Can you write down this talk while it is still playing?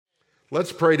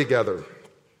Let's pray together.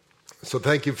 So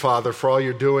thank you, Father, for all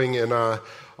you're doing in the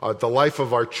life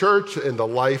of our church and the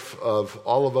life of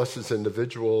all of us as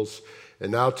individuals.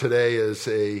 And now today as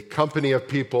a company of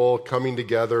people coming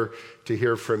together to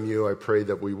hear from you, I pray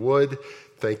that we would.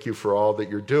 Thank you for all that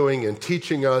you're doing and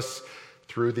teaching us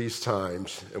through these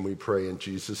times. And we pray in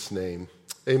Jesus' name.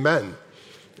 Amen.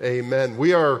 Amen.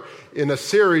 We are in a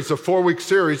series, a 4-week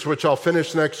series, which I'll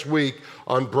finish next week,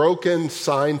 on broken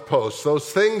signposts.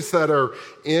 Those things that are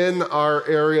in our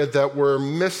area that we're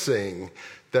missing,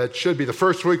 that should be. The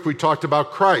first week we talked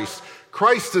about Christ.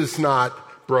 Christ is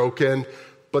not broken,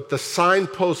 but the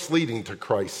signposts leading to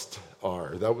Christ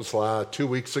are. That was 2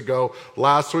 weeks ago.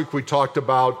 Last week we talked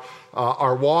about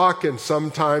our walk and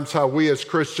sometimes how we as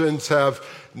Christians have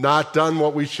not done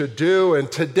what we should do.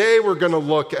 And today we're going to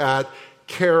look at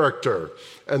character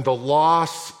and the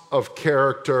loss of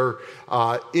character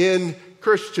in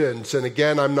Christians. And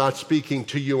again, I'm not speaking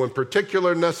to you in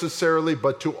particular necessarily,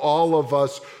 but to all of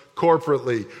us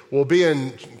corporately. We'll be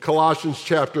in Colossians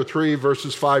chapter 3,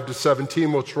 verses 5 to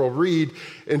 17, which we'll read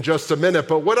in just a minute.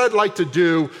 But what I'd like to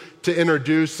do to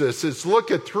introduce this is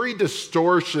look at 3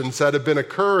 distortions that have been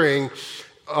occurring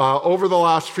over the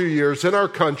last few years in our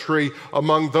country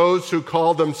among those who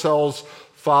call themselves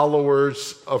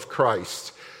followers of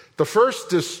Christ. The first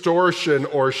distortion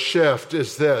or shift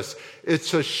is this.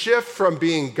 It's a shift from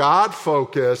being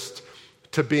God-focused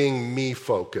to being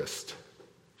me-focused.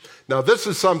 Now, this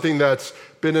is something that's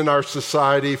been in our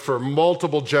society for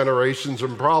multiple generations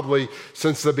and probably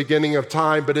since the beginning of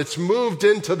time, but it's moved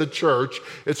into the church.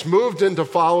 It's moved into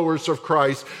followers of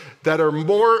Christ that are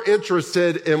more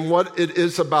interested in what it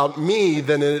is about me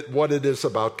than what it is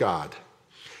about God.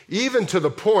 Even to the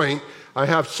point, I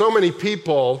have so many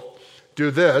people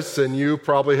do this, and you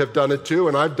probably have done it too,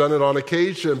 and I've done it on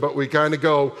occasion, but we kind of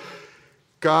go,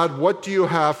 God, what do you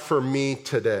have for me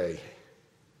today?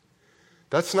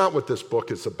 That's not what this book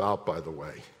is about, by the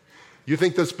way. You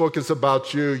think this book is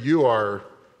about you, you are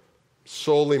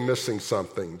solely missing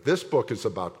something. This book is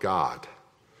about God.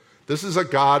 This is a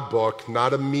God book,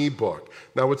 not a me book.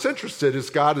 Now, what's interesting is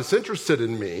God is interested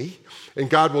in me, and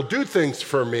God will do things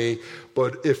for me.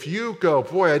 But if you go,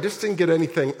 boy, I just didn't get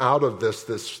anything out of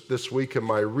this week in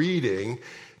my reading,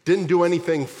 didn't do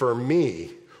anything for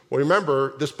me. Well,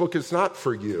 remember, this book is not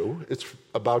for you. It's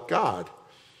about God.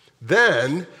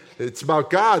 Then it's about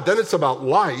God. Then it's about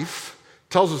life.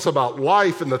 It tells us about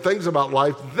life and the things about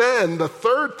life. Then the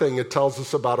third thing, it tells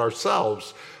us about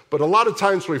ourselves. But a lot of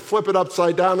times we flip it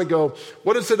upside down and go,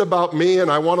 what is it about me?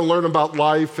 And I want to learn about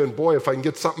life. And boy, if I can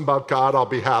get something about God, I'll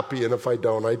be happy. And if I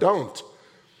don't, I don't.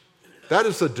 That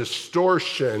is a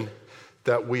distortion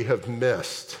that we have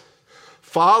missed.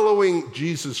 Following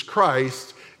Jesus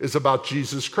Christ is about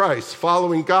Jesus Christ.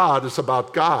 Following God is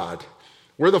about God.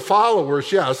 We're the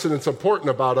followers, yes, and it's important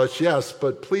about us, yes,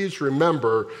 but please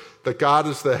remember that God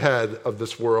is the head of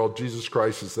this world. Jesus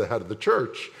Christ is the head of the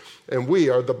church. And we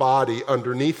are the body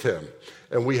underneath him.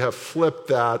 And we have flipped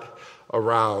that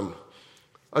around.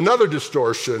 Another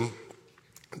distortion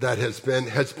that has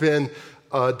been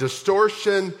a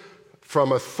distortion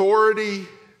from authority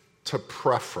to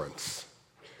preference.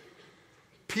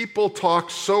 People talk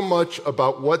so much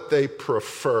about what they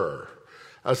prefer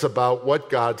as about what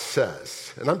God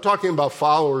says. And I'm talking about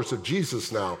followers of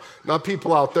Jesus now, not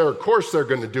people out there. Of course, they're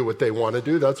going to do what they want to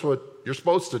do. That's what you're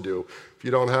supposed to do. If you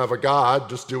don't have a God,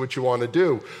 just do what you want to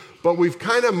do. But we've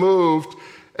kind of moved,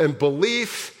 and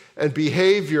belief and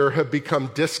behavior have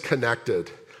become disconnected.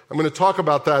 I'm going to talk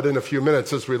about that in a few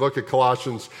minutes as we look at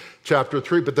Colossians chapter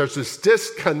 3, but there's this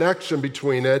disconnection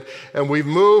between it, and we've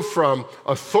moved from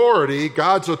authority,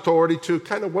 God's authority, to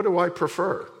kind of what do I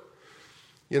prefer?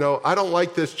 You know, I don't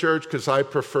like this church because I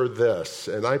prefer this,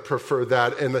 and I prefer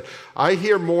that. And I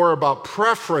hear more about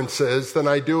preferences than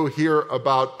I do hear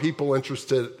about people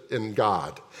interested in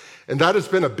God. And that has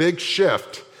been a big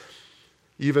shift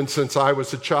even since I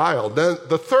was a child. Then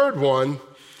the third one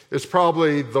is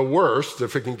probably the worst,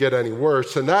 if it can get any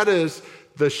worse, and that is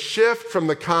the shift from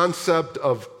the concept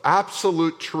of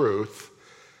absolute truth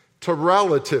to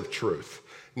relative truth.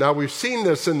 Now, we've seen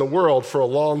this in the world for a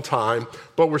long time,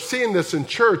 but we're seeing this in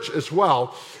church as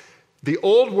well. The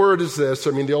old word is this,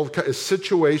 the old is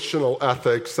situational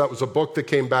ethics. That was a book that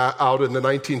came out in the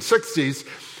 1960s,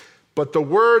 but the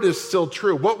word is still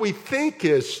true. What we think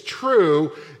is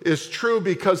true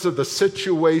because of the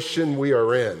situation we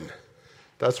are in.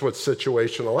 That's what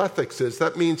situational ethics is.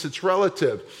 That means it's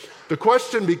relative. The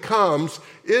question becomes,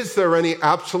 is there any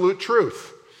absolute truth?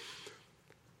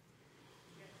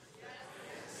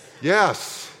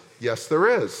 Yes,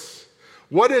 there is.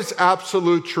 What is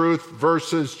absolute truth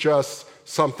versus just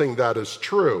something that is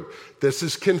true? This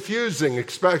is confusing,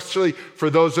 especially for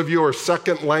those of you who are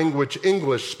second language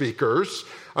English speakers.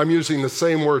 I'm using the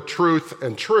same word truth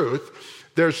and truth.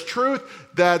 There's truth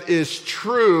that is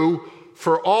true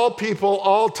for all people,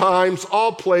 all times,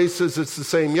 all places. It's the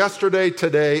same yesterday,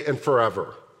 today, and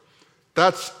forever.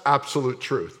 That's absolute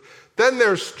truth. Then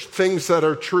there's things that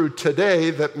are true today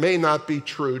that may not be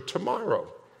true tomorrow.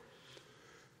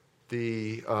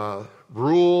 The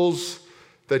rules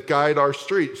that guide our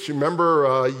streets. You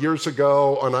remember years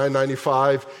ago on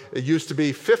I-95, it used to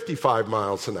be 55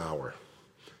 miles an hour.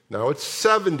 Now it's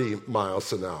 70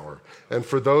 miles an hour. And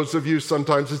for those of you,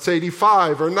 sometimes it's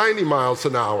 85 or 90 miles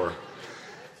an hour.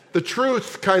 The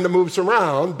truth kind of moves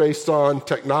around based on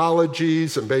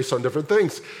technologies and based on different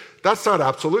things. That's not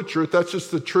absolute truth. That's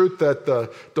just the truth that the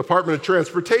Department of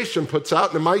Transportation puts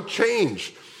out, and it might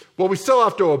change. Well, we still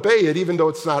have to obey it, even though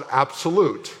it's not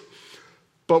absolute.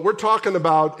 But we're talking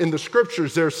about, in the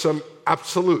scriptures, there's some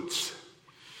absolutes.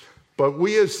 But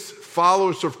we as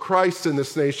followers of Christ in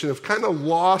this nation have kind of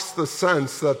lost the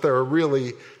sense that there are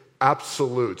really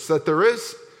absolutes, that there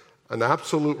is an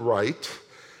absolute right,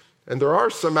 and there are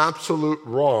some absolute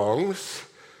wrongs.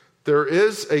 There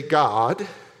is a God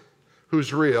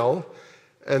who's real,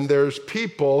 and there's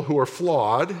people who are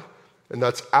flawed, and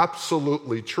that's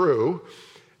absolutely true.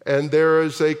 And there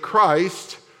is a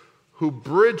Christ who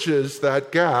bridges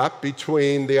that gap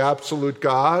between the absolute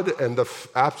God and the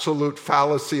absolute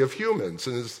fallacy of humans,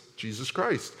 and is Jesus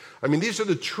Christ. I mean, these are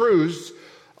the truths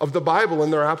of the Bible,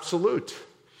 and they're absolute.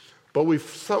 But we've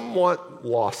somewhat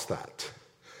lost that.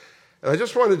 And I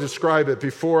just want to describe it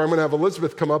before. I'm going to have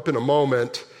Elizabeth come up in a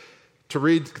moment to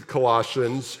read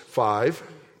Colossians 5,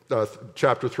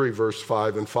 chapter 3, verse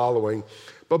 5 and following.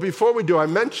 But before we do, I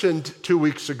mentioned 2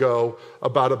 weeks ago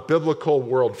about a biblical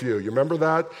worldview. You remember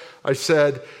that? I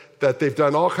said that they've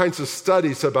done all kinds of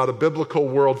studies about a biblical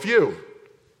worldview.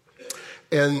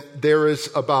 And there is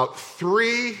about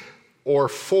 3 or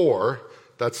 4,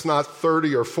 that's not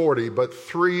 30 or 40, but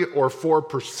 3 or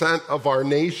 4% of our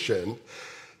nation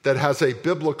that has a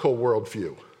biblical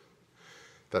worldview.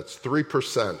 That's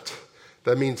 3%.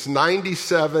 That means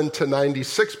 97 to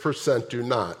 96% do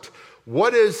not.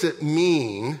 What does it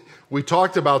mean? We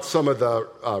talked about some of the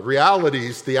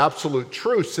realities, the absolute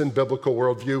truths in biblical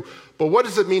worldview, but what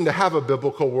does it mean to have a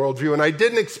biblical worldview? And I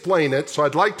didn't explain it, so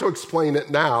I'd like to explain it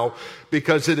now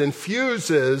because it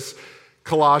infuses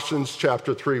Colossians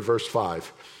chapter 3, verse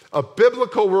 5. A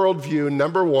biblical worldview,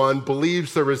 number one,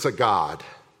 believes there is a God,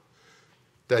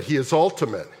 that he is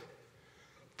ultimate,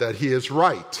 that he is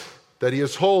right, that he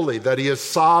is holy, that he is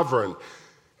sovereign,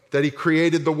 that he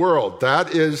created the world.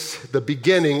 That is the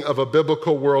beginning of a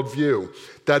biblical worldview.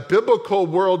 That biblical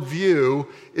worldview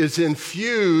is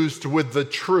infused with the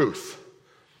truth.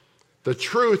 The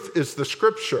truth is the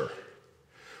scripture.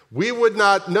 We would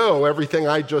not know everything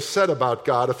I just said about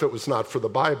God if it was not for the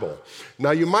Bible.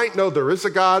 Now, you might know there is a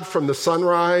God from the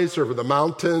sunrise or the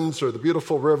mountains or the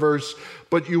beautiful rivers,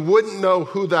 but you wouldn't know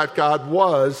who that God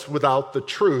was without the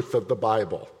truth of the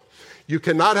Bible. You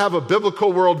cannot have a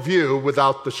biblical worldview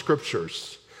without the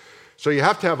scriptures. So you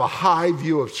have to have a high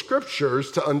view of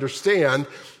scriptures to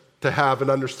have an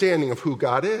understanding of who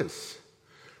God is.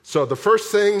 So the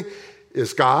first thing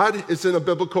is God is in a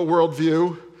biblical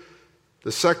worldview.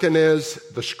 The second is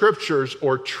the scriptures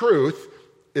or truth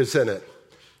is in it.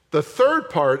 The third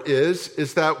part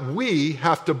is that we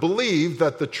have to believe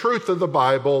that the truth of the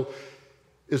Bible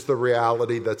is the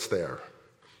reality that's there.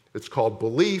 It's called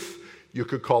belief. You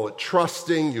could call it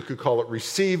trusting. You could call it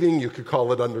receiving. You could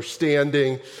call it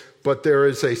understanding. But there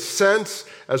is a sense,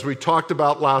 as we talked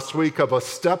about last week, of a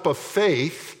step of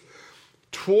faith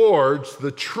towards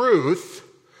the truth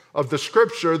of the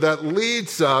scripture that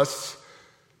leads us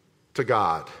to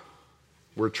God.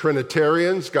 We're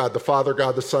Trinitarians, God the Father,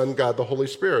 God the Son, God the Holy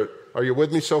Spirit. Are you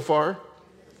with me so far?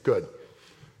 Good.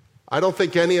 I don't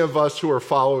think any of us who are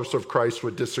followers of Christ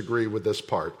would disagree with this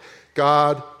part.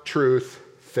 God, truth,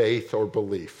 faith, or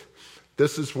belief.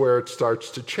 This is where it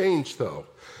starts to change, though.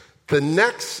 The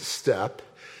next step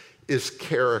is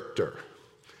character.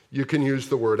 You can use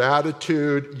the word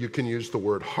attitude, you can use the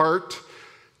word heart,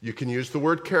 you can use the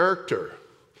word character.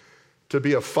 To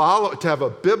have a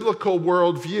biblical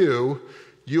worldview,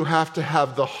 you have to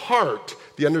have the heart,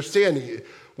 the understanding.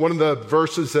 One of the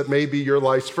verses that may be your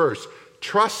life's verse,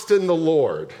 trust in the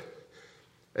Lord,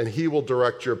 and he will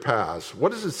direct your paths.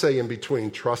 What does it say in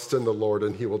between trust in the Lord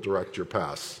and he will direct your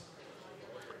paths?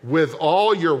 With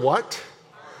all your what?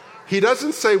 He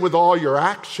doesn't say with all your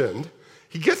action.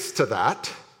 He gets to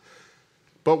that.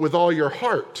 But with all your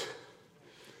heart.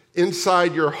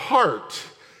 Inside your heart,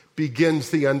 begins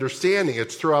the understanding.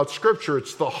 It's throughout Scripture.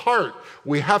 It's the heart.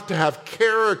 We have to have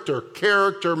character.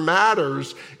 Character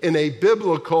matters in a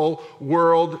biblical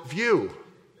worldview.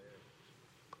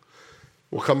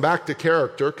 We'll come back to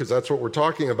character because that's what we're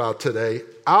talking about today.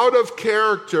 Out of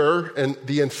character and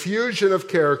the infusion of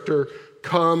character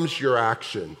comes your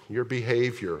action, your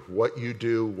behavior, what you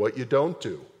do, what you don't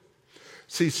do.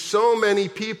 See, so many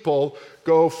people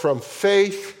go from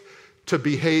faith to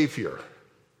behavior.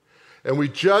 And we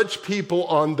judge people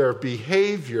on their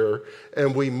behavior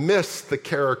and we miss the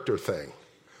character thing.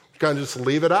 We kind of just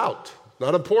leave it out.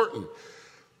 Not important.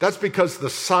 That's because the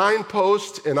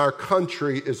signpost in our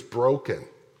country is broken.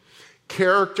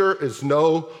 Character is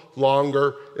no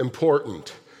longer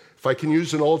important. If I can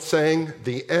use an old saying,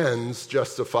 the ends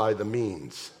justify the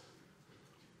means.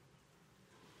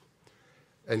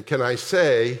 And can I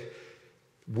say,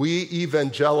 we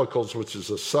evangelicals, which is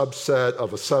a subset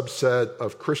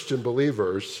of Christian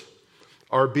believers,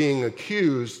 are being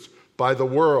accused by the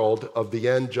world of the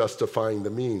end justifying the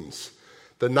means.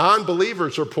 The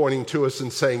non-believers are pointing to us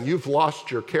and saying, you've lost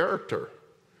your character.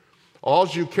 All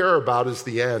you care about is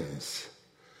the ends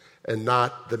and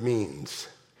not the means.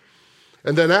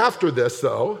 And then after this,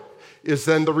 though, is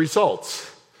then the results.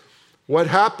 What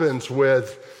happens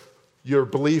with your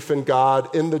belief in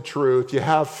God, in the truth? You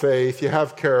have faith, you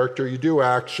have character, you do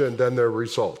action, then there are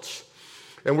results.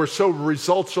 And we're so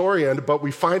results-oriented, but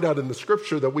we find out in the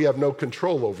Scripture that we have no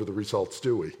control over the results,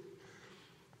 do we?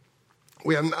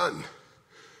 We have none.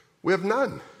 We have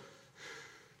none.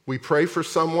 We pray for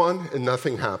someone and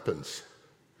nothing happens.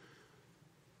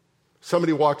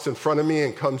 Somebody walks in front of me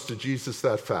and comes to Jesus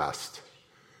that fast.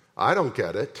 I don't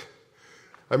get it.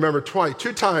 I remember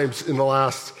two times in the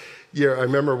last year. I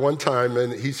remember one time,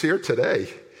 and he's here today.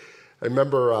 I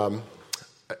remember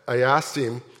I asked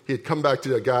him, he had come back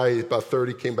to a guy, about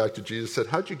 30, came back to Jesus, said,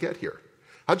 how'd you get here?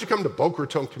 How'd you come to Boca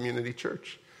Raton Community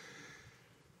Church?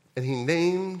 And he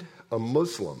named a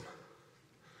Muslim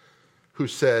who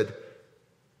said,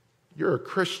 you're a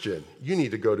Christian, you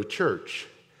need to go to church.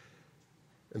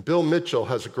 And Bill Mitchell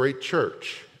has a great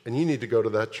church, and you need to go to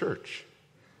that church.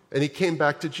 And he came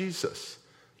back to Jesus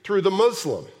through the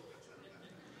Muslim.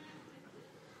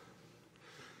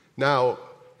 Now,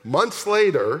 months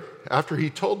later, after he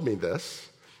told me this,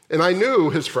 and I knew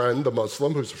his friend, the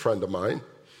Muslim, who's a friend of mine,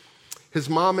 his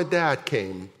mom and dad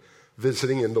came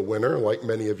visiting in the winter, like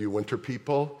many of you winter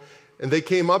people, and they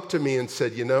came up to me and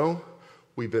said, you know,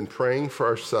 we've been praying for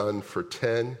our son for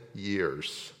 10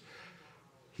 years.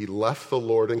 He left the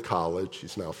Lord in college.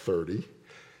 He's now 30.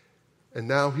 And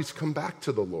now he's come back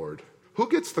to the Lord. Who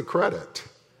gets the credit?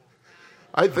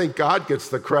 I think God gets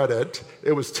the credit.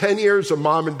 It was 10 years of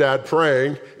mom and dad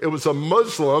praying. It was a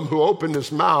Muslim who opened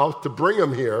his mouth to bring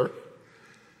him here.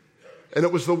 And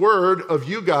it was the word of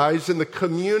you guys in the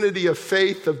community of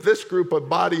faith of this group, a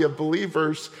body of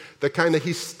believers, that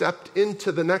he stepped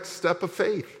into the next step of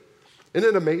faith. Isn't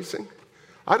it amazing?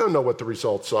 I don't know what the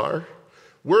results are.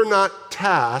 We're not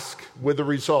tasked with the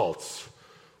results.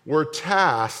 We're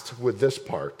tasked with this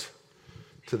part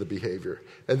to the behavior.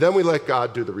 And then we let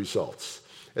God do the results.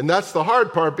 And that's the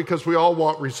hard part because we all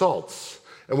want results.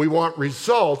 And we want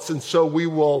results, and so we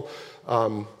will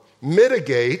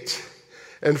mitigate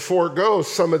and forego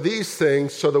some of these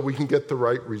things so that we can get the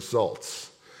right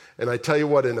results. And I tell you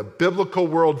what, in a biblical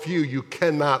worldview, you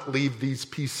cannot leave these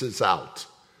pieces out.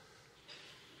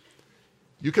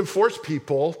 You can force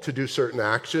people to do certain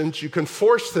actions. You can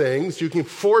force things. You can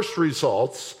force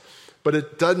results. But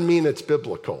it doesn't mean it's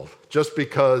biblical just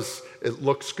because it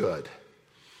looks good.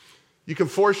 You can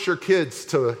force your kids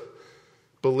to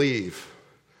believe.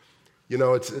 You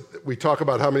know, we talk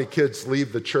about how many kids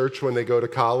leave the church when they go to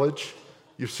college.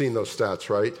 You've seen those stats,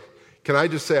 right? Can I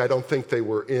just say I don't think they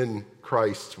were in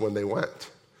Christ when they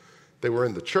went. They were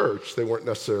in the church. They weren't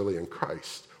necessarily in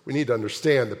Christ. We need to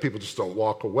understand that people just don't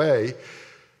walk away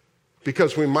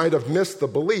because we might have missed the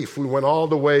belief. We went all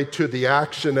the way to the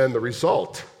action and the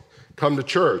result. Come to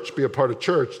church, be a part of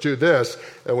church, do this,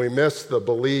 and we miss the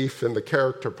belief and the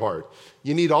character part.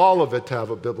 You need all of it to have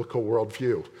a biblical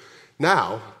worldview.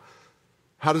 Now,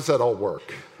 how does that all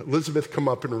work? Elizabeth, come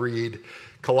up and read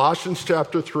Colossians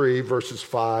chapter 3, verses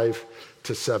 5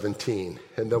 to 17,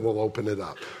 and then we'll open it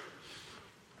up.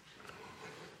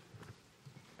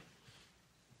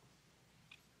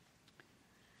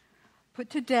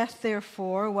 Put to death,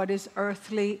 therefore, what is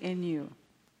earthly in you: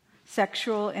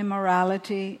 sexual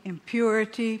immorality,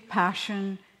 impurity,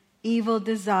 passion, evil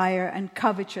desire, and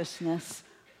covetousness,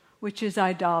 which is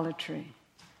idolatry.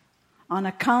 On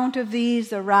account of these,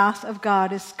 the wrath of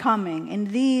God is coming. In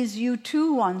these you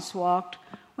too once walked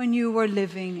when you were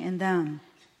living in them.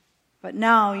 But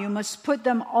now you must put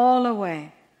them all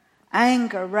away: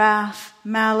 anger, wrath,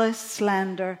 malice,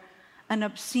 slander, and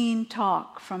obscene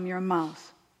talk from your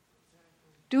mouth.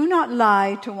 Do not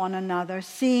lie to one another,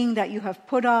 seeing that you have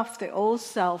put off the old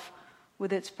self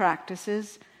with its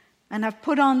practices, and have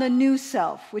put on the new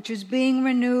self, which is being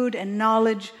renewed in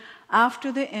knowledge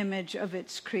after the image of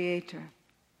its Creator.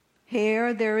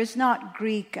 Here there is not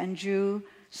Greek and Jew,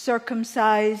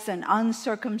 circumcised and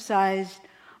uncircumcised,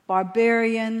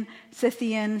 barbarian,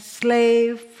 Scythian,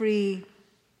 slave, free,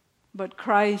 but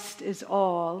Christ is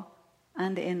all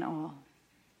and in all.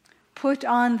 Put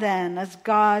on then, as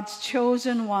God's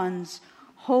chosen ones,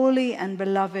 holy and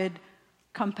beloved,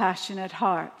 compassionate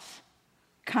hearts,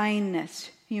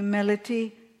 kindness,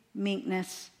 humility,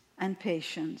 meekness, and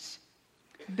patience,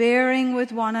 bearing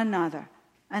with one another,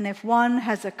 and if one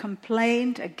has a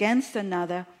complaint against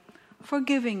another,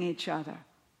 forgiving each other.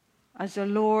 As the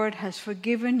Lord has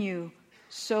forgiven you,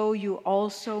 so you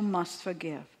also must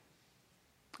forgive.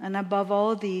 And above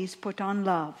all these, put on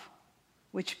love,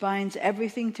 which binds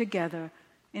everything together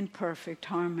in perfect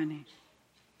harmony.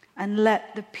 And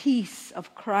let the peace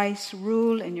of Christ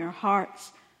rule in your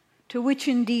hearts, to which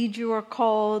indeed you are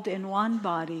called in one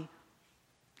body,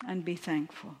 and be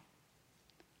thankful.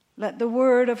 Let the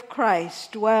word of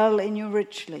Christ dwell in you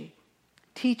richly,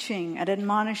 teaching and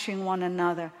admonishing one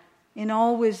another in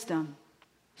all wisdom,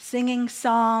 singing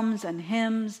psalms and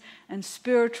hymns and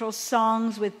spiritual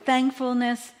songs with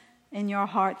thankfulness in your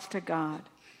hearts to God.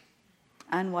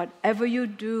 And whatever you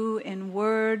do in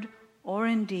word or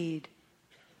in deed,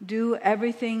 do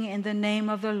everything in the name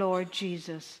of the Lord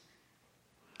Jesus,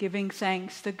 giving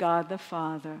thanks to God the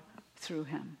Father through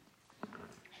him.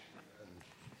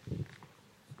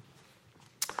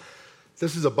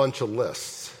 This is a bunch of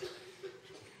lists.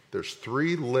 There's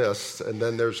 3 lists, and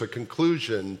then there's a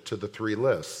conclusion to the 3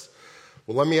 lists.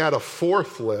 Well, let me add a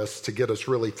 4th list to get us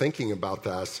really thinking about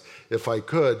this, if I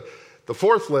could. The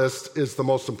 4th list is the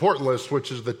most important list,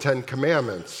 which is the 10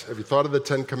 Commandments. Have you thought of the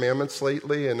 10 Commandments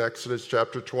lately in Exodus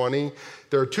chapter 20?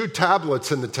 There are 2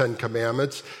 tablets in the 10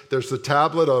 Commandments. There's the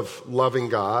tablet of loving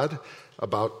God,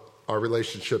 about our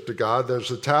relationship to God.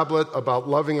 There's a tablet about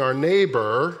loving our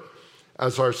neighbor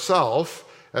as ourself,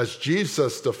 as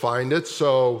Jesus defined it.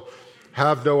 So,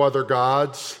 have no other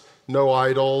gods, no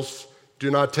idols,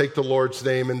 do not take the Lord's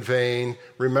name in vain,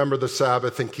 remember the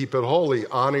Sabbath and keep it holy,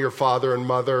 honor your father and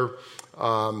mother,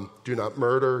 do not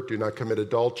murder, do not commit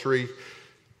adultery,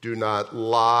 do not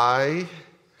lie,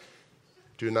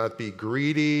 do not be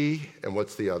greedy, and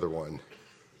what's the other one?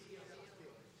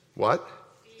 What?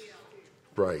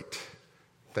 Right.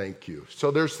 Thank you.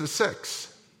 So there's the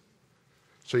 6.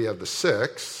 So you have the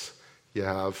 6, you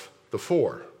have the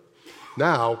 4.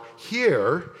 Now,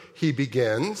 here he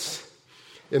begins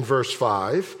in verse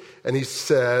 5, and he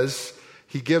says,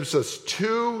 he gives us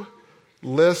 2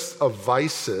 lists of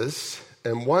vices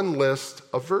and 1 list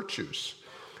of virtues.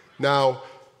 Now,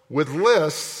 with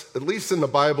lists, at least in the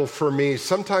Bible for me,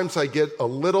 sometimes I get a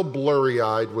little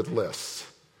blurry-eyed with lists.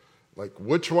 Like,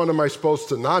 which one am I supposed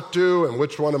to not do, and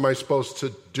which one am I supposed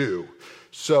to do?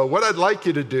 So what I'd like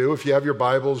you to do, if you have your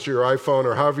Bibles, your iPhone,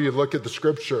 or however you look at the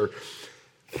Scripture,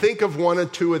 think of 1 or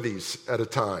 2 of these at a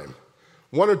time.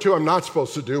 1 or 2 I'm not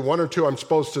supposed to do, 1 or 2 I'm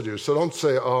supposed to do. So don't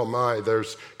say, oh my,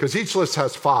 because each list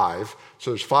has 5.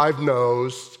 So there's 5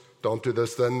 no's, don't do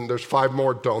this. Then there's 5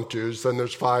 more don't do's. Then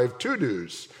there's 5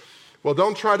 to-do's. Well,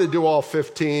 don't try to do all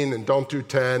 15 and don't do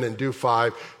 10 and do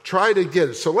 5. Try to get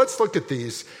it. So let's look at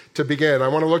these to begin. I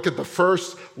want to look at the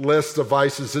first list of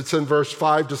vices. It's in verse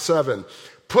 5 to 7.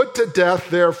 Put to death,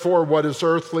 therefore, what is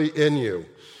earthly in you.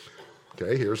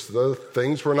 Okay, here's the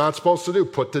things we're not supposed to do.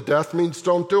 Put to death means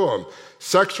don't do them.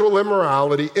 Sexual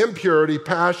immorality, impurity,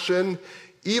 passion,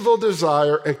 evil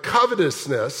desire, and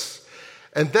covetousness.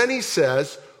 And then he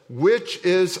says, which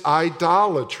is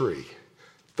idolatry.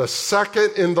 The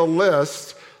second in the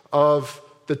list of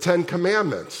the 10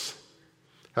 Commandments.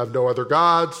 Have no other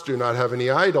gods, do not have any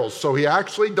idols. So he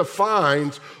actually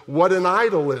defines what an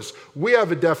idol is. We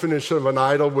have a definition of an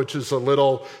idol, which is a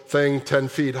little thing 10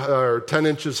 feet or 10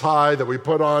 inches high that we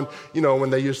put on, when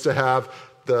they used to have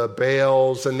the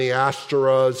Baals and the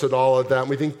Ashtoreths and all of that. And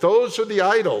we think those are the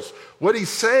idols. What he's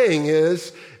saying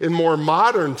is, in more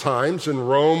modern times, and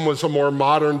Rome was a more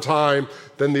modern time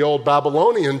than the old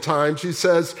Babylonian times, he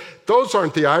says, those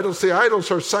aren't the idols. The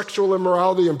idols are sexual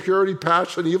immorality, impurity,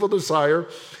 passion, evil desire,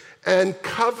 and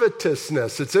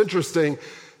covetousness. It's interesting.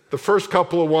 The first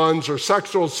couple of ones are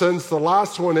sexual sins. The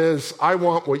last one is, I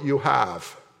want what you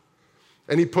have.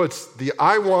 And he puts the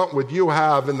I want what you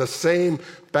have in the same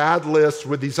bad list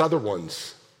with these other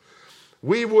ones.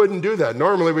 We wouldn't do that.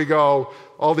 Normally we go,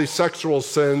 all these sexual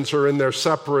sins are in their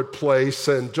separate place,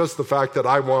 and just the fact that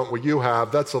I want what you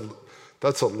have, that's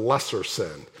a lesser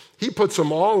sin. He puts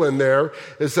them all in there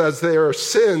as they are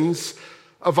sins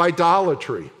of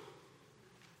idolatry.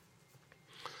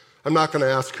 I'm not going to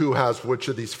ask who has which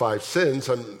of these 5 sins.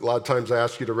 A lot of times I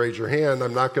ask you to raise your hand.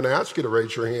 I'm not going to ask you to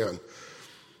raise your hand.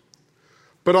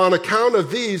 But on account of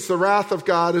these, the wrath of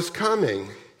God is coming.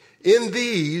 In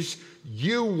these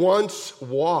you once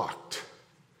walked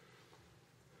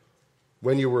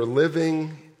when you were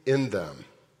living in them.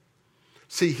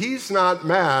 See, he's not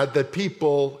mad that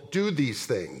people do these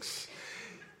things.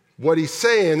 What he's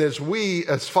saying is we,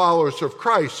 as followers of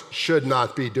Christ, should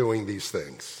not be doing these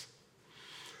things.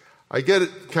 I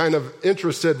get kind of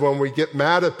interested when we get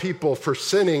mad at people for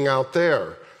sinning out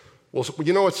there. Well,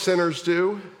 you know what sinners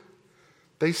do?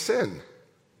 They sin.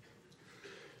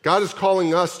 God is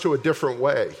calling us to a different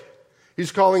way.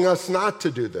 He's calling us not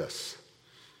to do this.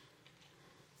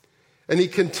 And he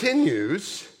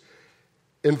continues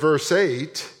in verse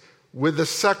 8 with the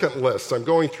second list. I'm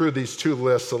going through these 2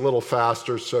 lists a little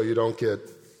faster so you don't get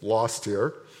lost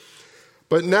here.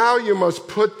 But now you must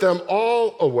put them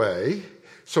all away.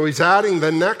 So he's adding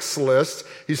the next list.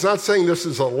 He's not saying this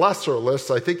is a lesser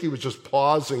list. I think he was just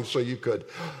pausing so you could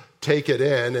take it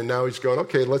in. And now he's going,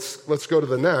 okay, let's go to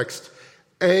the next.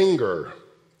 Anger,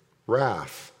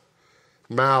 wrath,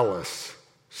 malice,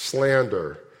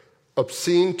 slander,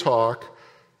 obscene talk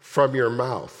from your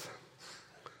mouth.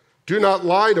 Do not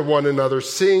lie to one another,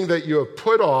 seeing that you have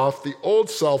put off the old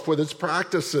self with its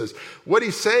practices. What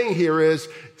he's saying here is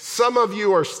some of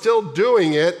you are still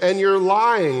doing it and you're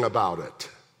lying about it.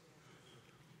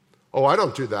 Oh, I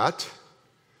don't do that.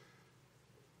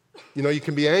 You know, you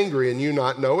can be angry and you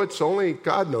not know it. It's only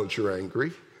God knows you're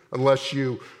angry unless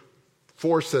you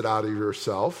force it out of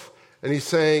yourself. And he's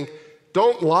saying,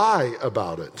 don't lie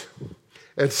about it.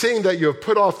 And seeing that you have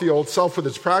put off the old self with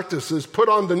its practices, put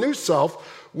on the new self,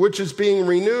 which is being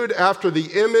renewed after the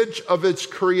image of its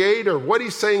creator. What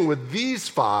he's saying with these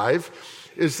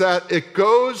 5 is that it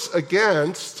goes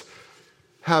against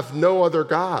have no other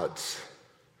gods.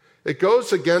 It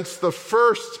goes against the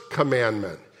first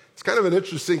commandment. It's kind of an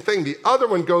interesting thing. The other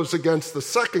one goes against the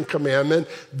second commandment.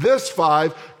 This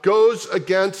 5 goes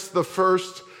against the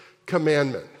first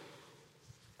commandment.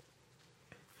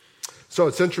 So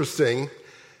it's interesting.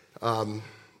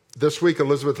 This week,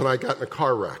 Elizabeth and I got in a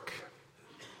car wreck.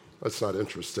 That's not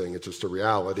interesting. It's just a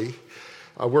reality.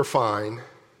 We're fine.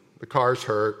 The car's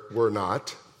hurt. We're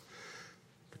not.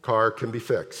 The car can be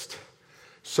fixed.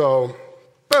 So,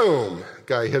 boom,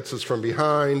 guy hits us from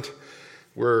behind.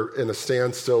 We're in a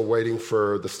standstill waiting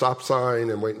for the stop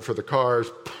sign and waiting for the cars.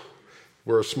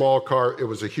 We're a small car. It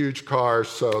was a huge car,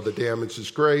 so the damage is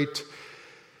great.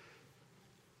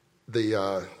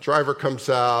 The driver comes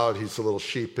out. He's a little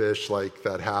sheepish, like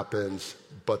that happens.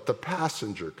 But the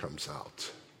passenger comes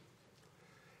out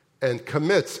and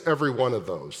commits every one of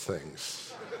those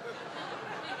things.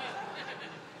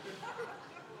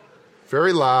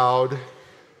 Very loud,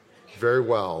 very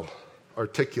well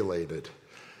articulated.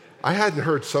 I hadn't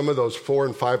heard some of those 4-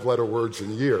 and 5-letter words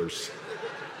in years.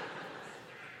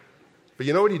 But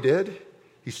you know what he did?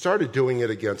 He started doing it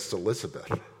against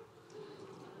Elizabeth.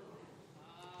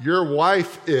 Your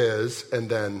wife is, and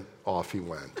then off he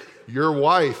went. Your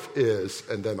wife is,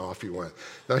 and then off he went.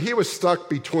 Now, he was stuck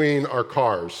between our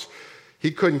cars.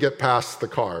 He couldn't get past the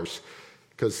cars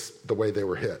because the way they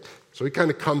were hit. So he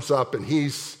kind of comes up, and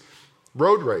he's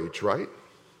road rage, right?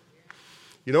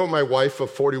 You know what my wife of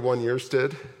 41 years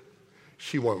did?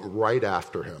 She went right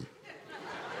after him.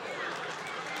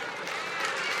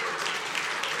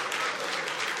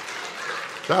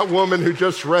 That woman who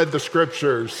just read the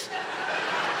scriptures,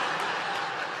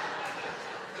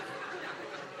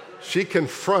 she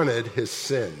confronted his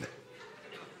sin.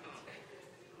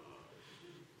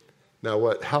 Now,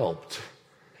 what helped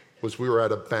was we were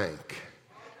at a bank,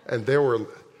 and there were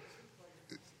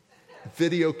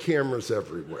video cameras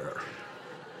everywhere.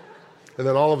 And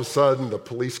then all of a sudden, the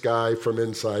police guy from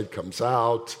inside comes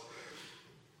out.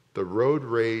 The road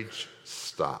rage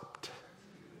stopped.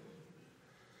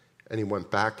 And he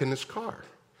went back in his car.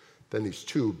 Then these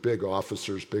 2 big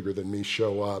officers, bigger than me,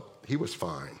 show up. He was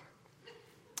fine.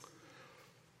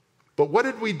 But what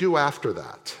did we do after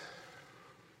that?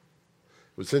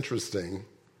 It was interesting.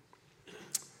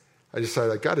 I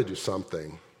decided I got to do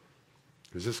something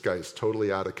because this guy is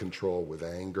totally out of control with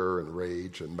anger and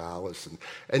rage and malice.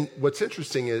 And what's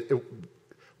interesting is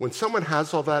when someone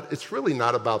has all that, it's really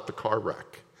not about the car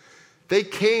wreck. They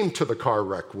came to the car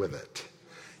wreck with it.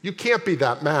 You can't be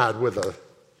that mad with a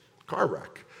car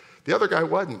wreck. The other guy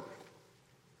wasn't.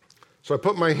 So I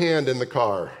put my hand in the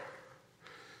car,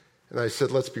 and I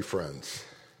said, let's be friends.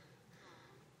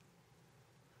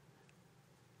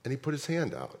 And he put his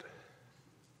hand out,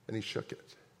 and he shook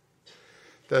it.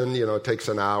 Then, it takes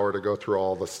an hour to go through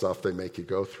all the stuff they make you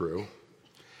go through.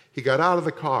 He got out of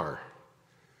the car,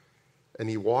 and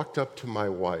he walked up to my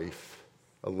wife,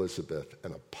 Elizabeth,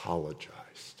 and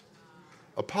apologized.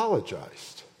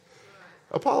 Apologized.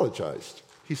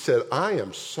 He said, I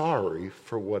am sorry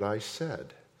for what I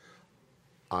said.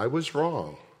 I was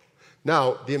wrong.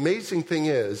 Now, the amazing thing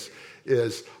is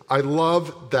I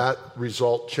love that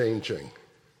result changing.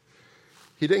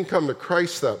 He didn't come to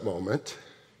Christ that moment,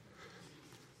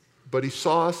 but he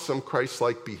saw some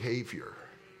Christ-like behavior.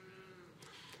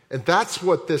 And that's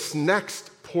what this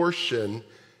next portion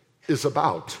is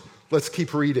about. Let's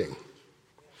keep reading.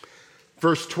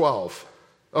 Verse 12.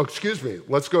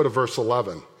 Let's go to verse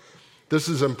 11. This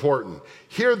is important.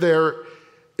 Here there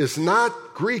is not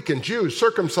Greek and Jew,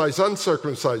 circumcised,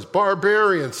 uncircumcised,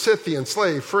 barbarian, Scythian,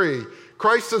 slave, free.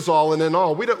 Christ is all and in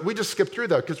all. We just skip through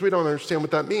that because we don't understand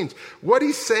what that means. What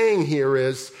he's saying here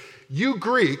is, you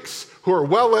Greeks who are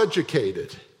well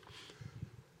educated,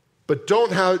 but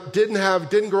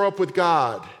didn't grow up with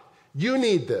God, you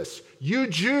need this. You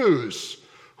Jews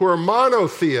who are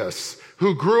monotheists,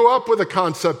 who grew up with the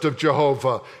concept of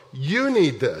Jehovah, you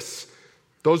need this.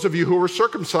 Those of you who were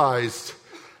circumcised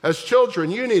as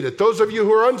children, you need it. Those of you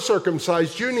who are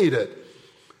uncircumcised, you need it.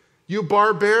 You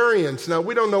barbarians. Now,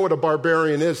 we don't know what a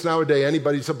barbarian is nowadays.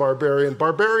 Anybody's a barbarian.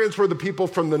 Barbarians were the people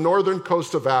from the northern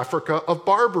coast of Africa of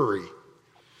Barbary.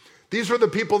 These were the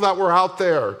people that were out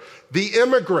there. The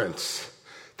immigrants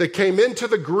that came into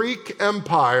the Greek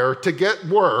Empire to get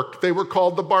work, they were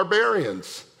called the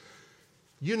barbarians.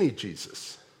 You need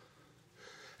Jesus.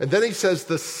 And then he says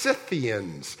the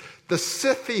Scythians. The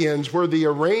Scythians were the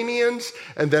Iranians,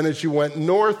 and then as you went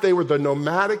north, they were the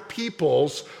nomadic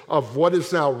peoples of what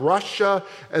is now Russia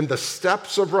and the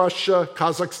steppes of Russia,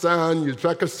 Kazakhstan,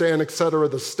 Uzbekistan, etc.,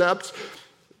 the steppes,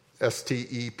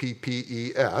 S-T-E-P-P-E-S,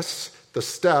 the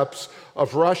steppes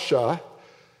of Russia.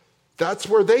 That's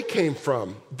where they came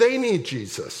from. They need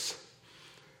Jesus.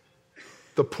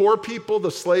 The poor people, the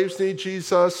slaves need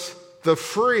Jesus. The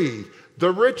free,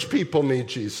 the rich people need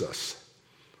Jesus.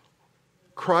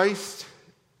 Christ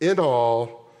in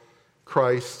all,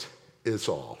 Christ is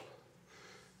all.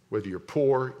 Whether you're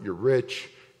poor, you're rich,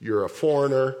 you're a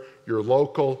foreigner, you're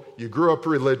local, you grew up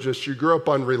religious, you grew up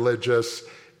unreligious,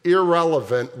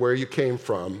 irrelevant where you came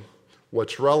from.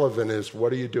 What's relevant is,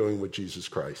 what are you doing with Jesus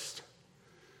Christ?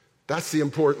 That's the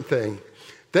important thing.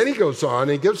 Then he goes on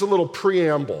and he gives a little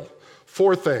preamble.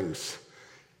 4 things.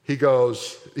 He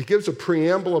gives a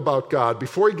preamble about God.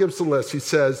 Before he gives the list, he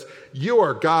says, you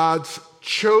are God's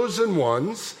chosen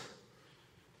ones,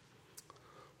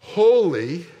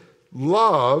 holy,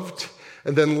 loved,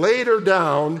 and then later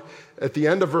down at the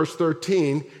end of verse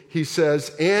 13, he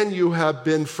says, and you have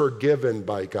been forgiven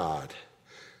by God.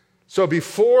 So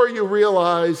before you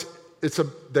realize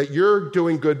that you're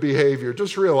doing good behavior,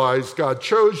 just realize God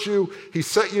chose you, he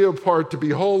set you apart to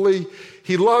be holy,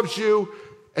 he loves you,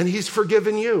 and he's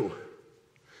forgiven you.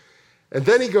 And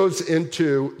then he goes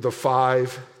into the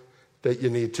 5 that you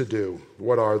need to do.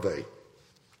 What are they?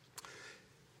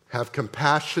 Have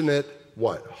compassionate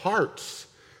what? Hearts.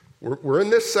 We're in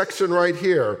this section right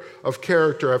here of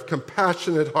character. Have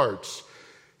compassionate hearts.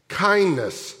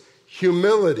 Kindness,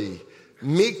 humility,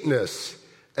 meekness,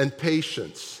 and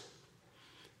patience.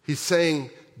 He's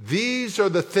saying these are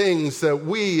the things that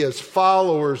we as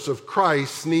followers of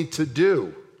Christ need to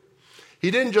do.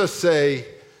 He didn't just say,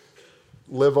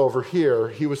 live over here.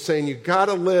 He was saying you got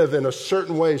to live in a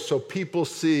certain way so people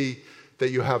see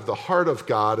that you have the heart of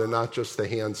God and not just the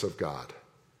hands of God.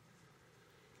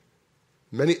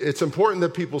 It's important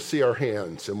that people see our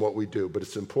hands and what we do, but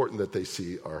it's important that they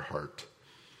see our heart.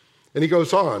 And he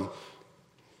goes on,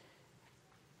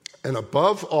 and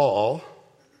above all,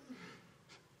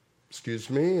 I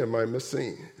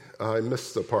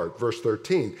missed the part, verse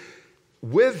 13.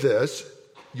 With this,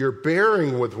 you're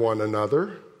bearing with one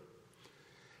another,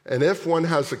 and if one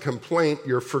has a complaint,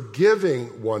 you're forgiving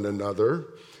one another.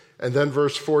 And then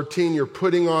verse 14, you're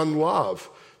putting on love.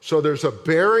 So there's a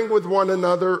bearing with one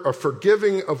another, a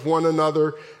forgiving of one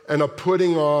another, and a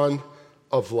putting on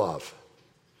of love.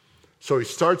 So he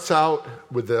starts out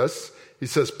with this. He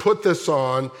says, put this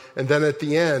on. And then at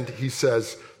the end, he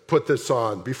says, put this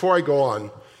on. Before I go on,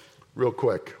 real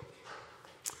quick.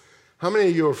 How many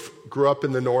of you grew up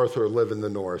in the north or live in the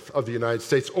north of the United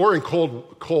States or in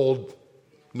cold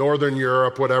Northern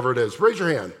Europe, whatever it is? Raise your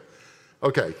hand.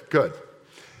 Okay, good.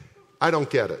 I don't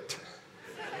get it.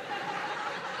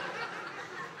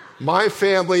 My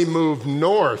family moved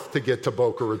north to get to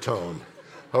Boca Raton.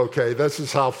 Okay, this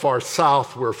is how far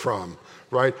south we're from,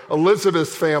 right?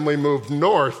 Elizabeth's family moved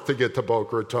north to get to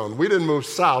Boca Raton. We didn't move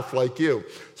south like you,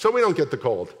 so we don't get the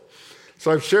cold.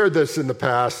 So I've shared this in the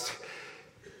past,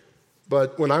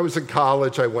 but when I was in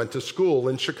college, I went to school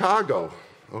in Chicago.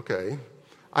 Okay,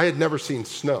 I had never seen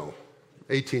snow.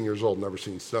 18 years old, never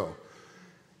seen snow,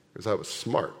 because I was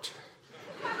smart.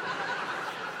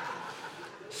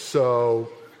 So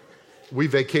we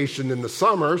vacationed in the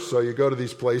summer, so you go to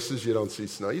these places, you don't see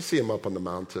snow. You see them up on the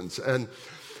mountains. And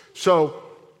so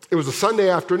it was a Sunday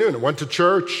afternoon. I went to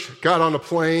church, got on a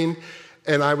plane,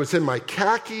 and I was in my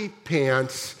khaki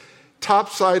pants,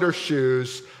 topsider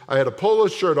shoes. I had a polo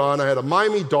shirt on. I had a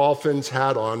Miami Dolphins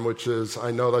hat on, which is,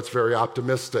 I know that's very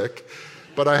optimistic,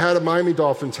 but I had a Miami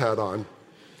Dolphins hat on.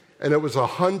 And it was a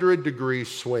 100-degree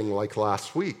swing like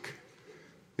last week.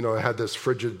 You know, I had this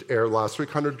frigid air last week,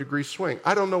 100-degree swing.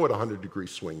 I don't know what a 100-degree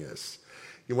swing is.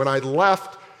 When I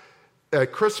left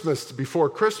at Christmas, before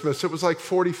Christmas, it was like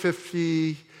 40,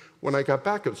 50. When I got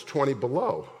back, it was 20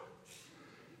 below.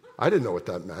 I didn't know what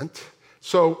that meant.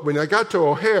 So when I got to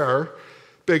O'Hare,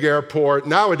 big airport,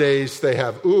 nowadays they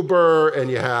have Uber and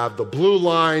you have the Blue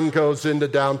Line goes into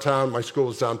downtown. My school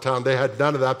was downtown. They had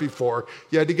none of that before.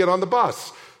 You had to get on the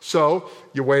bus. So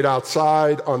you wait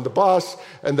outside on the bus,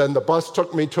 and then the bus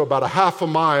took me to about a half a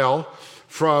mile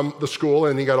from the school,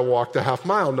 and you got to walk the half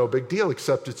mile. No big deal,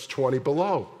 except it's 20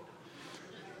 below.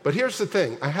 But here's the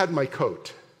thing. I had my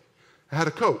coat. I had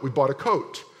a coat. We bought a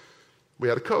coat. We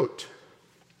had a coat.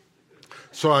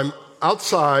 So I'm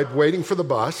outside waiting for the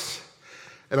bus,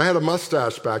 and I had a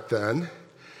mustache back then,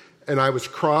 and I was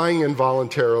crying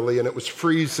involuntarily, and it was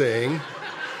freezing.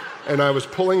 And I was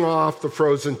pulling off the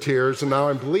frozen tears, and now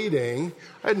I'm bleeding.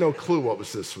 I had no clue what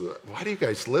was this. Why do you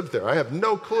guys live there? I have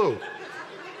no clue.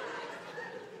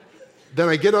 Then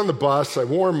I get on the bus, I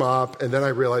warm up, and then I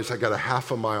realize I got a half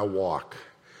a mile walk.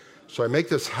 So I make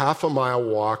this half a mile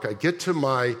walk. I get to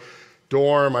my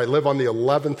dorm. I live on the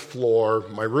 11th floor.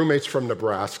 My roommate's from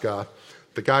Nebraska.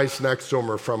 The guys next to him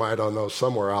are from, I don't know,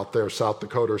 somewhere out there, South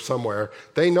Dakota or somewhere.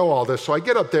 They know all this. So I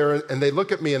get up there, and they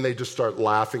look at me, and they just start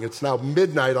laughing. It's now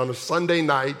midnight on a Sunday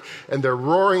night, and they're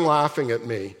roaring laughing at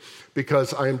me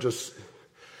because I am just...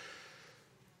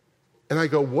 And I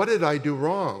go, what did I do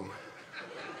wrong?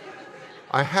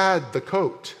 I had the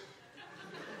coat.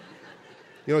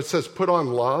 You know, it says, put on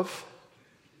love.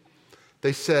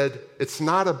 They said, it's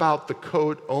not about the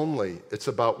coat only. It's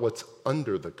about what's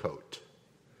under the coat.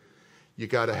 You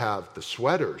got to have the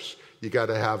sweaters. You got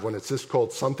to have, when it's this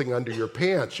cold, something under your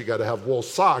pants. You got to have wool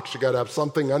socks. You got to have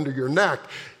something under your neck.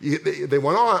 They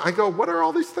went on. I go, what are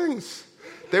all these things?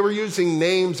 They were using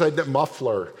names.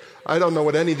 Muffler. I don't know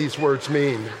what any of these words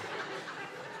mean.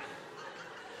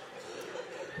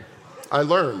 I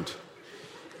learned.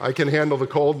 I can handle the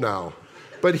cold now.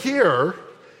 But here,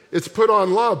 it's put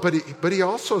on love. But he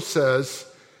also says,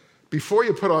 before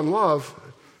you put on love,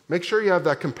 make sure you have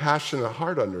that compassionate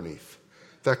heart underneath.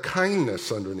 That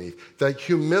kindness underneath, that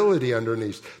humility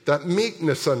underneath, that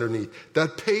meekness underneath,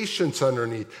 that patience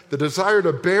underneath, the desire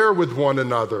to bear with one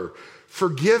another,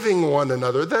 forgiving one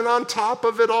another. Then on top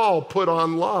of it all, put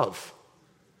on love.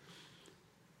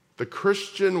 The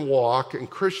Christian walk and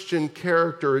Christian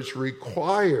character is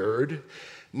required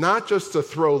not just to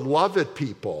throw love at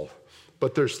people,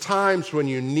 but there's times when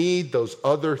you need those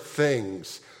other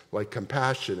things like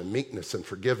compassion and meekness and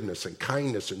forgiveness and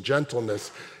kindness and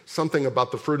gentleness, something about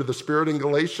the fruit of the Spirit in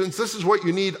Galatians. This is what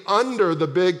you need under the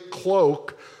big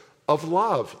cloak of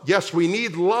love. Yes, we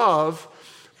need love,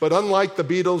 but unlike the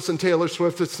Beatles and Taylor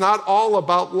Swift, it's not all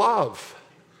about love.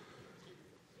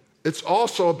 It's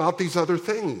also about these other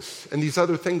things, and these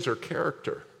other things are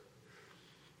character.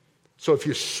 So if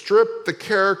you strip the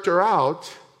character out,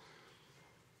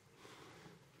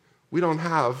 we don't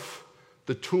have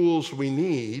the tools we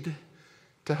need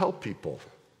to help people.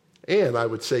 And I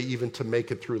would say even to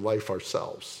make it through life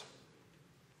ourselves.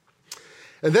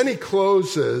 And then he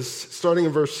closes, starting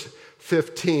in verse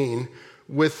 15,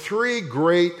 with three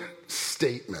great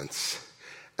statements.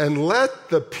 And let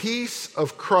the peace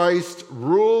of Christ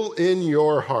rule in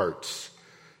your hearts,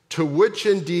 to which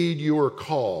indeed you are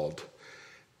called,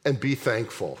 and be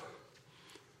thankful.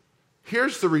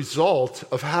 Here's the result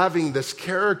of having this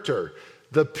character.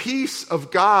 The peace of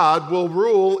God will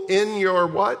rule in your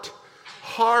what?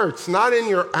 Hearts, not in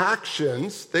your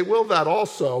actions. They will that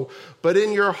also, but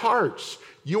in your hearts.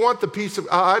 You want the peace of,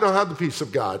 I don't have the peace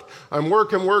of God. I'm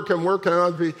working.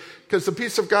 Because the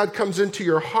peace of God comes into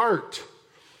your heart.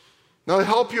 Now, it'll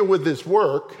help you with this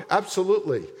work,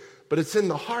 absolutely. But it's in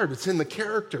the heart, it's in the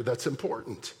character that's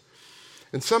important.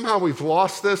 And somehow we've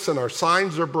lost this and our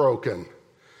signs are broken.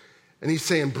 And he's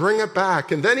saying, bring it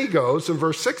back. And then he goes in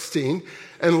verse 16,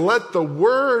 and let the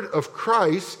word of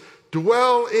Christ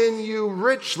dwell in you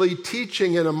richly,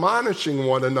 teaching and admonishing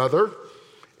one another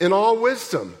in all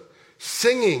wisdom,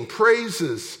 singing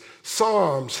praises,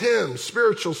 psalms, hymns,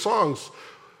 spiritual songs.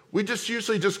 We just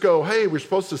usually just go, hey, we're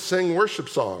supposed to sing worship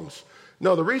songs.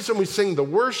 No, the reason we sing the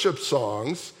worship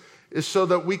songs is so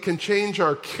that we can change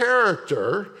our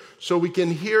character, so we can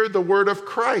hear the word of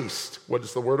Christ. What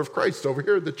is the word of Christ? Over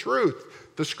here, the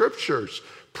truth, the scriptures,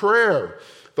 prayer,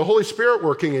 the Holy Spirit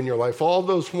working in your life, all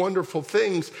those wonderful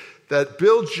things that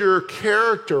build your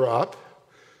character up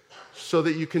so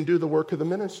that you can do the work of the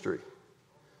ministry,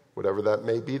 whatever that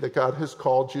may be that God has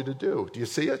called you to do. Do you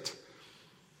see it?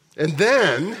 And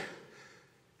then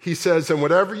he says, and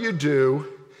whatever you do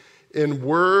in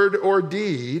word or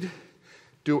deed,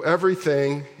 do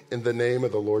everything in the name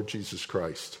of the Lord Jesus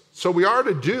Christ. So we are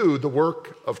to do the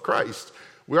work of Christ.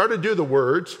 We are to do the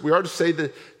words. We are to say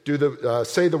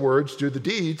the words, do the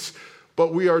deeds,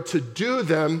 but we are to do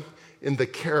them in the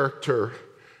character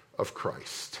of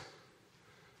Christ.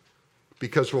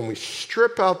 Because when we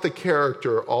strip out the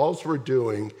character, all we're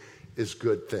doing is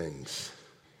good things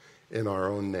in our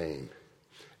own name.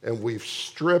 And we've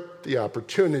stripped the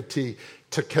opportunity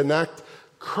to connect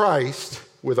Christ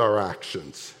with our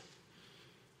actions.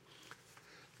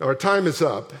 Now, our time is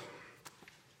up.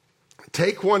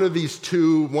 Take one or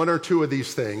two of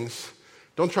these things.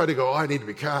 Don't try to go, I need to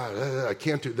be God. I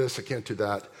can't do this, I can't do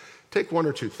that. Take one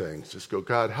or two things. Just go,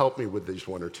 God, help me with these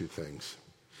one or two things.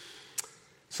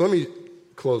 So let me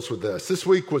close with this. This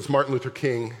week was Martin Luther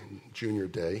King Jr.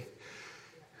 Day,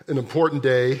 an important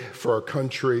day for our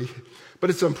country, but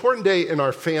it's an important day in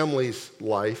our family's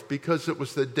life because it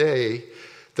was the day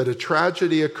that a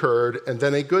tragedy occurred and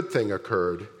then a good thing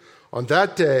occurred. On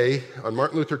that day, on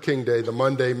Martin Luther King Day, the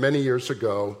Monday many years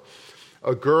ago,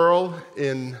 a girl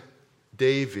in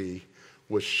Davie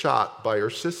was shot by her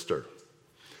sister.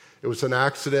 It was an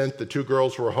accident. The two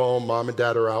girls were home. Mom and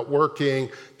dad are out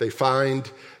working. They find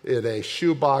in a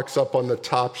shoebox up on the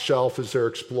top shelf as they're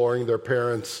exploring their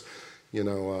parents'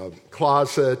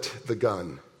 closet, the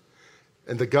gun.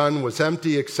 And the gun was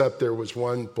empty except there was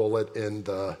one bullet in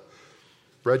the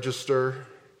register,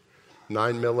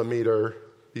 9mm.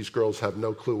 These girls have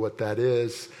no clue what that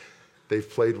is. They've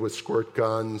played with squirt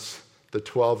guns. The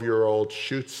 12-year-old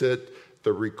shoots it.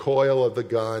 The recoil of the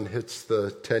gun hits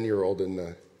the 10-year-old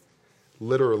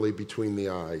literally between the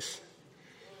eyes.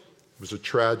 It was a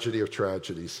tragedy of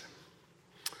tragedies.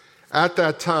 At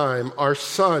that time, our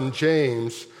son,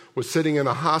 James, was sitting in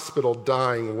a hospital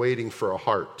dying, waiting for a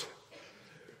heart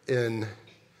in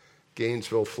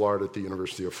Gainesville, Florida, at the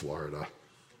University of Florida.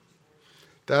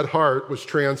 That heart was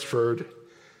transferred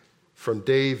from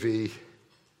Davie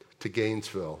to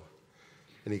Gainesville,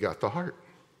 and he got the heart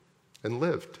and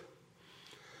lived.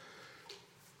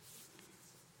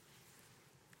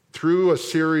 Through a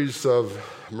series of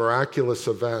miraculous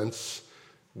events,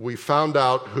 we found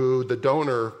out who the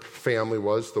donor family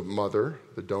was, the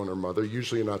donor mother.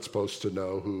 Usually you're not supposed to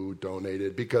know who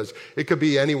donated because it could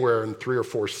be anywhere in 3 or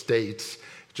 4 states.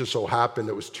 It just so happened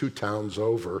it was 2 towns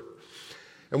over.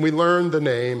 And we learned the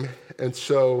name, and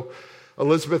so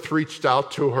Elizabeth reached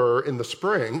out to her in the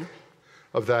spring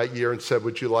of that year and said,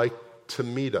 would you like to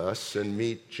meet us and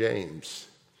meet James?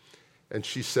 And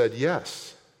she said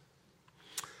yes.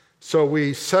 So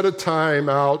we set a time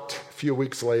out a few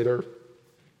weeks later,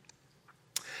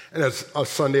 and it's a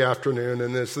Sunday afternoon,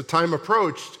 and as the time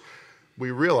approached,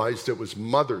 we realized it was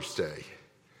Mother's Day.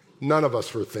 None of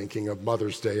us were thinking of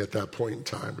Mother's Day at that point in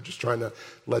time. We're just trying to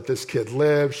let this kid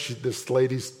live. This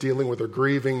lady's dealing with her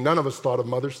grieving. None of us thought of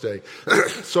Mother's Day.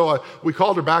 So we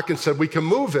called her back and said, we can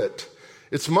move it.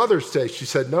 It's Mother's Day. She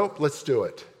said, nope, let's do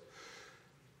it.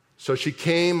 So she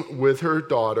came with her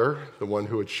daughter, the one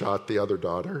who had shot the other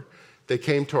daughter. They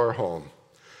came to our home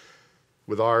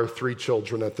with our 3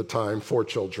 children at the time, 4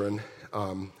 children,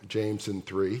 James and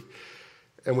 3.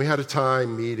 And we had a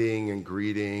time meeting and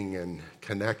greeting and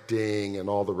connecting and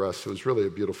all the rest. It was really a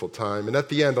beautiful time. And at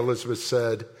the end, Elizabeth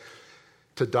said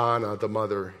to Donna, the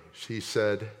mother, she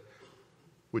said,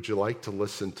 would you like to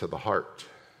listen to the heart?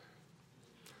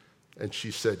 And she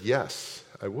said, yes,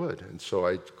 I would. And so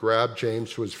I grabbed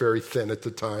James, who was very thin at the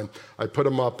time. I put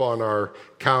him up on our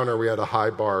counter. We had a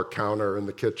high bar counter in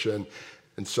the kitchen.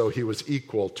 And so he was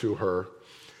equal to her.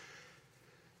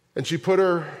 And she put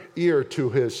her ear to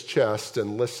his chest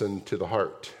and listened to the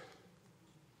heart.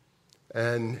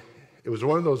 And it was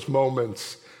one of those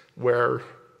moments where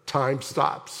time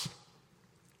stops.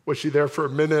 Was she there for a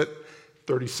minute,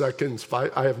 30 seconds,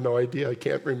 5? I have no idea. I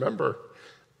can't remember.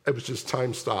 It was just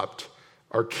time stopped.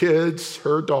 Our kids,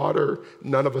 her daughter,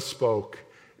 none of us spoke.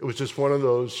 It was just one of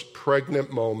those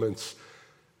pregnant moments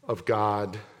of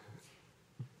God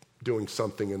doing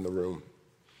something in the room.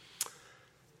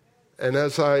 And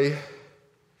as I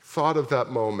thought of that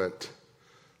moment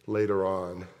later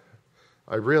on,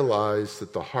 I realized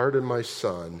that the heart in my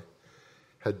son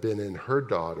had been in her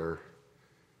daughter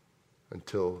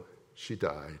until she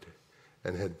died,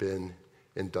 and had been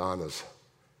in Donna's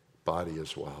body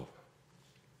as well.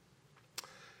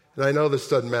 And I know this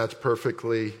doesn't match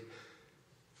perfectly,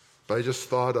 but I just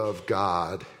thought of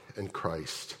God and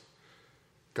Christ.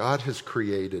 God has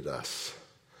created us.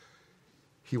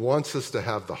 He wants us to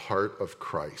have the heart of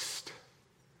Christ.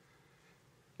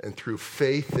 And through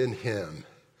faith in him,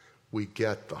 we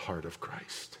get the heart of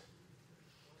Christ.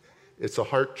 It's a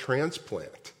heart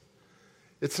transplant.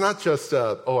 It's not just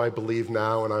I believe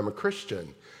now and I'm a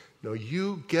Christian. No,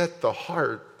 you get the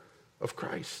heart of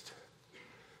Christ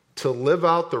to live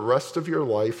out the rest of your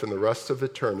life and the rest of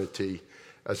eternity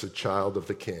as a child of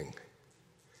the King.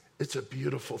 It's a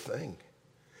beautiful thing.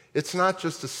 It's not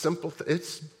just a simple thing.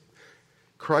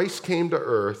 Christ came to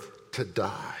earth to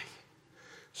die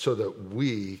so that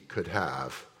we could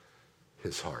have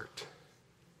his heart.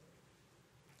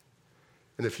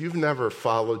 And if you've never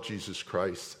followed Jesus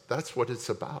Christ, that's what it's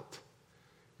about,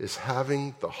 is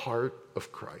having the heart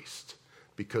of Christ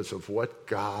because of what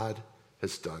God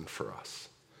has done for us.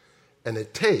 And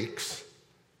it takes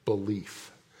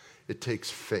belief. It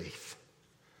takes faith.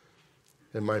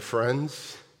 And my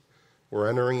friends, we're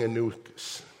entering a new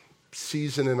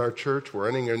season in our church. We're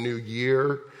entering a new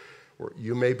year.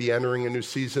 You may be entering a new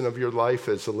season of your life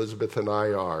as Elizabeth and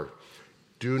I are.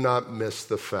 Do not miss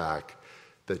the fact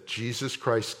that Jesus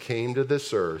Christ came to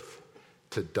this earth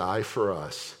to die for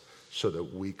us so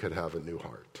that we could have a new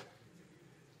heart.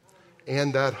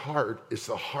 And that heart is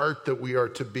the heart that we are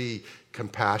to be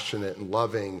compassionate and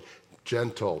loving,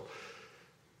 gentle,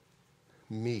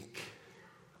 meek,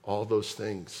 all those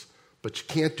things. But you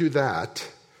can't do that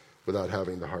without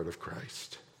having the heart of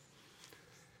Christ.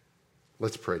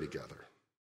 Let's pray together.